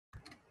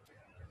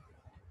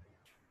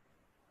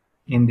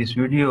In this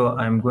video,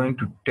 I am going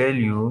to tell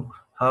you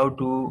how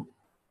to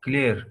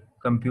clear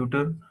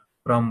computer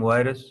from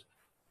virus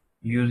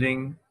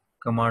using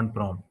command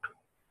prompt.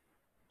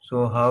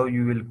 So how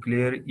you will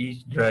clear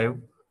each drive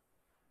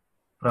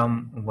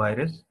from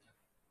virus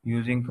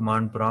using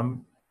command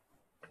prompt.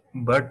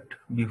 But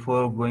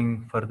before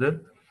going further,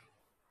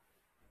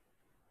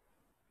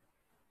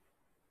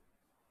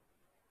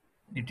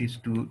 it is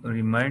to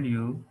remind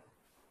you,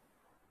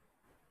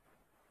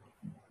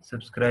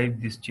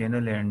 subscribe this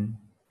channel and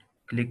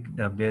click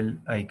the bell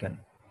icon.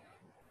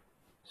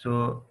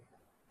 So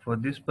for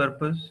this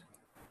purpose,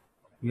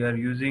 we are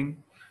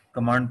using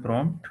command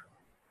prompt.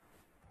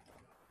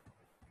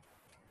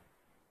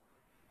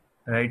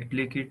 Right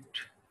click it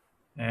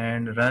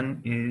and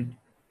run it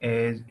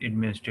as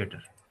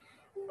administrator.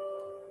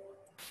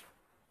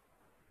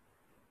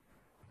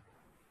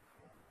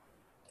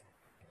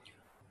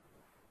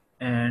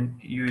 And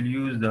you will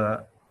use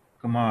the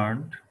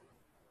command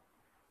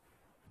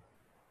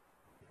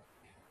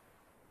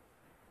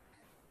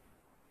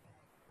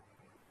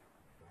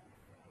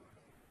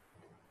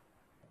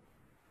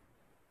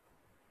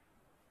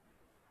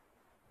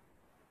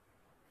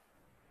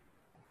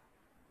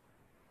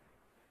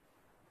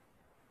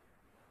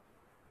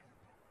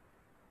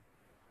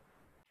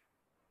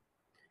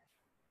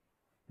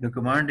the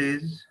command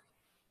is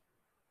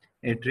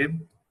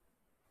attrib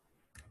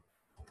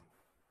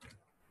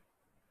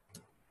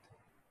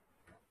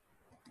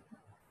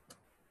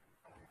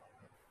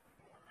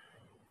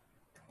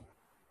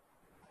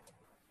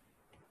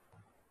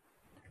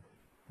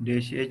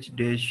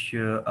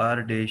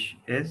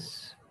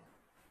 -h-r-s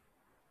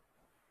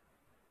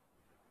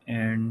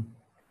and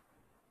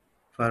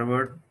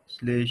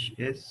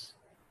 /s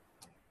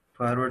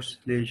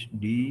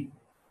 /d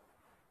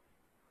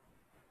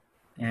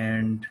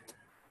and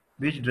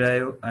which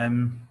drive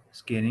I'm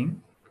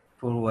scanning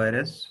for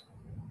virus,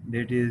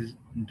 that is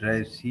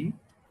drive C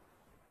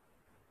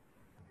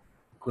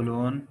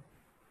colon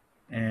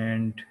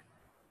and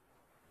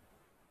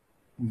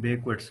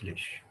backward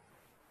slash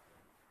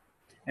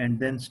and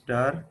then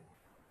star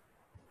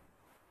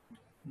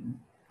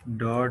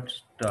dot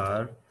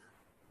star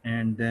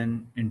and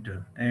then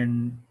enter,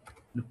 and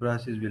the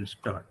process will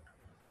start.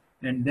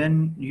 And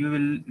then you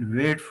will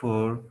wait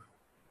for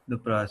the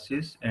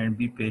process and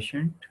be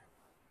patient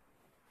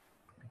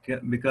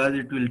because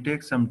it will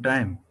take some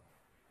time.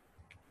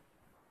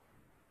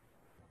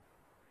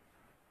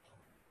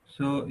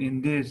 So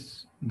in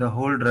this, the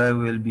whole drive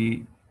will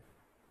be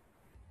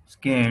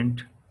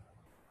scanned,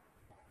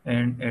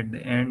 and at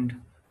the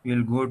end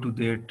we'll go to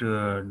that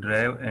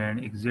drive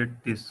and exit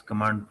this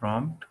command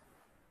prompt,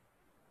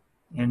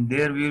 and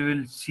there we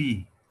will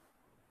see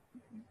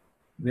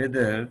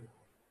whether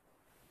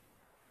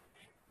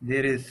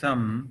there is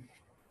some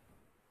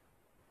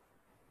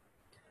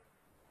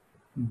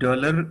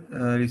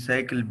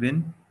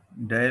 $recycle.bin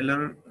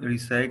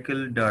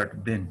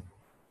 $recycle.bin.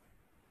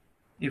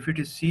 If it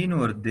is seen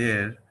over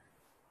there,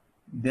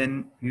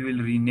 then we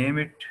will rename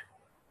it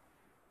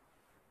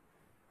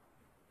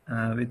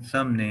with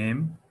some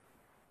name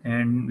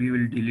and we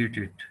will delete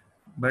it.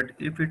 But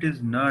if it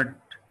is not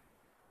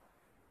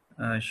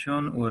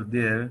shown over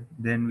there,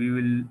 then we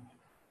will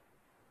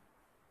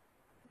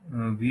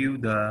view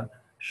the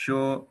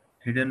show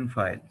hidden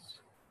files.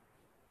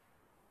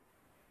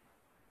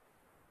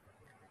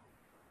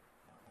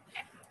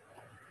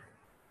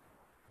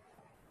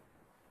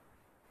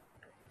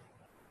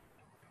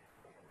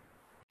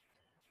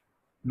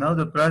 Now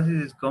the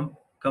process is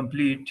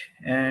complete,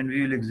 and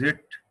we will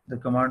exit the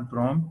command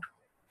prompt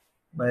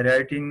by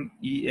writing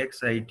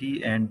exit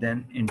and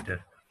then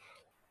enter.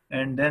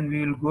 And then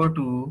we will go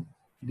to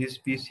this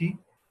PC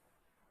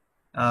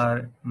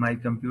or my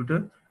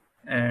computer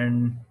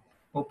and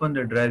open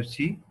the drive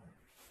C,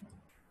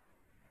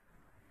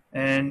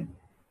 and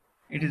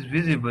it is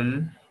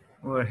visible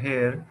over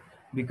here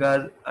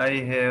because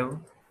I have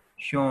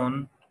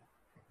shown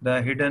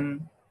the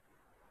hidden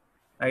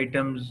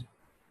items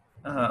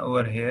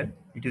over here.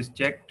 It is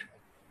checked,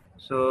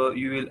 so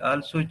you will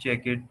also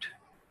check it.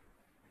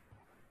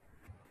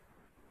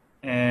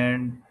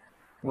 And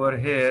over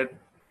here,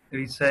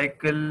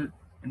 $recycle.bin,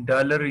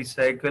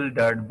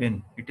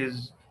 it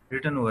is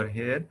written over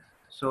here.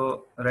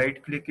 So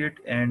right click it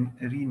and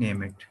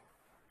rename it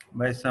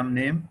by some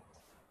name,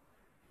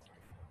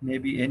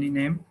 maybe any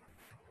name.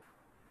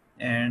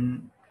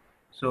 And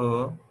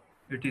so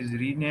it is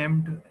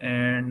renamed,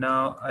 and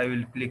now I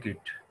will click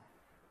it,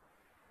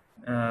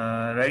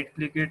 right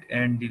click it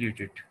and delete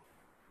it.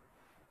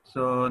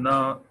 So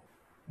now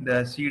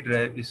the C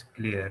drive is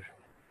clear.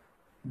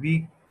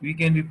 We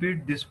can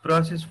repeat this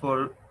process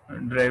for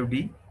drive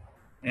D,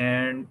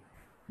 and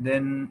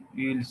then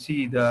we will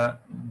see the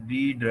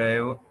D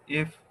drive.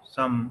 If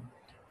some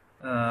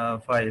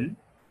file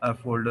or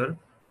folder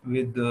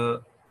with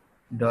the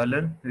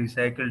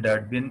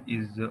 $recycle.bin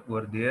is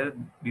over there,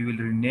 we will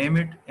rename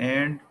it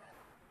and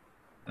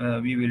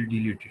we will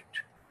delete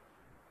it.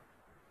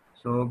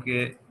 So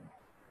okay,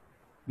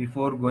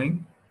 before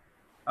going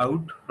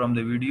out from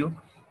the video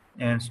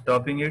and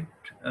stopping it,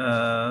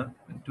 to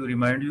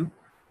remind you,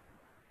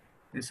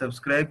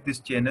 subscribe this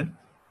channel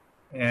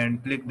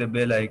and click the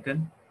bell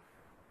icon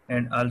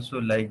and also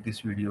like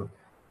this video.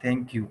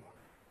 Thank you.